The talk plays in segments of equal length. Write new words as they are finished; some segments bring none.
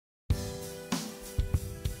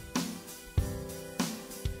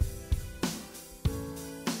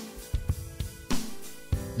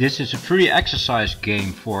This is a free exercise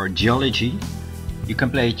game for geology. You can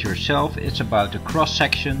play it yourself. It's about the cross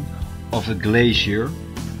section of a glacier.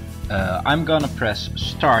 I'm gonna press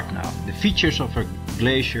start now. The features of a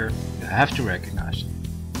glacier, you have to recognize them.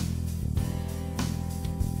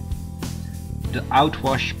 The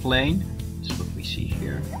outwash plain is what we see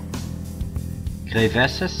here.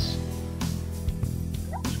 Crevasses,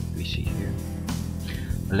 that's what we see here.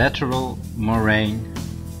 Lateral moraine,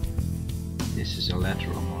 this is a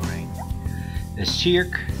lateral moraine. A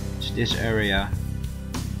cirque is this area,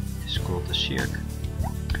 it's called the cirque.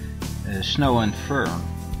 Snow and firn,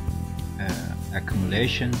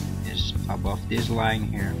 accumulation is above this line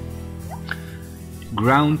here.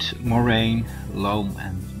 Ground moraine, loam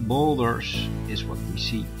and boulders is what we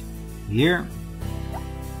see here.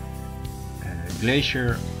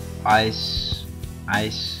 Glacier ice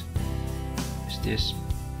is this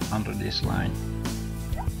under this line.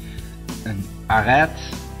 An arête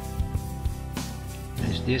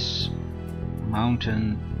is this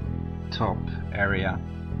mountain top area,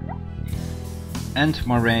 and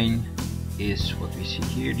moraine is what we see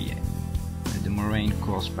here, the moraine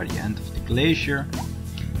caused by the end of the glacier.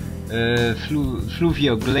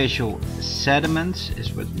 Fluvioglacial sediments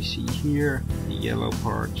is what we see here, the yellow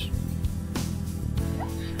part.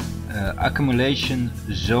 Accumulation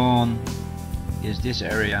zone is this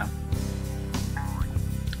area.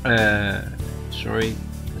 Sorry,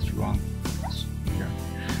 that's wrong. It's here.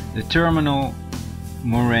 The terminal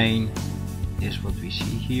moraine is what we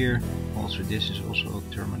see here. Also, this is also a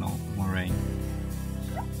terminal moraine.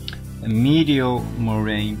 A medial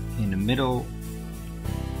moraine in the middle.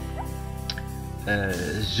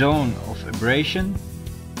 Zone of abrasion.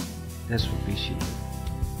 That's what we see.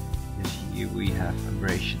 Here we have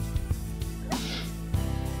abrasion.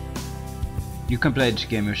 You can play this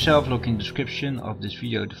game yourself. Look in the description of this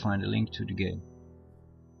video to find a link to the game.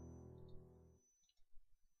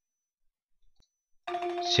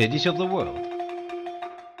 Cities of the world.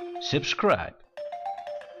 Subscribe.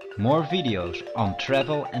 More videos on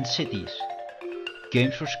travel and cities.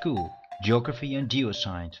 Games for school, geography and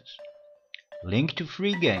geosciences. Link to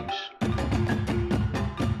free games.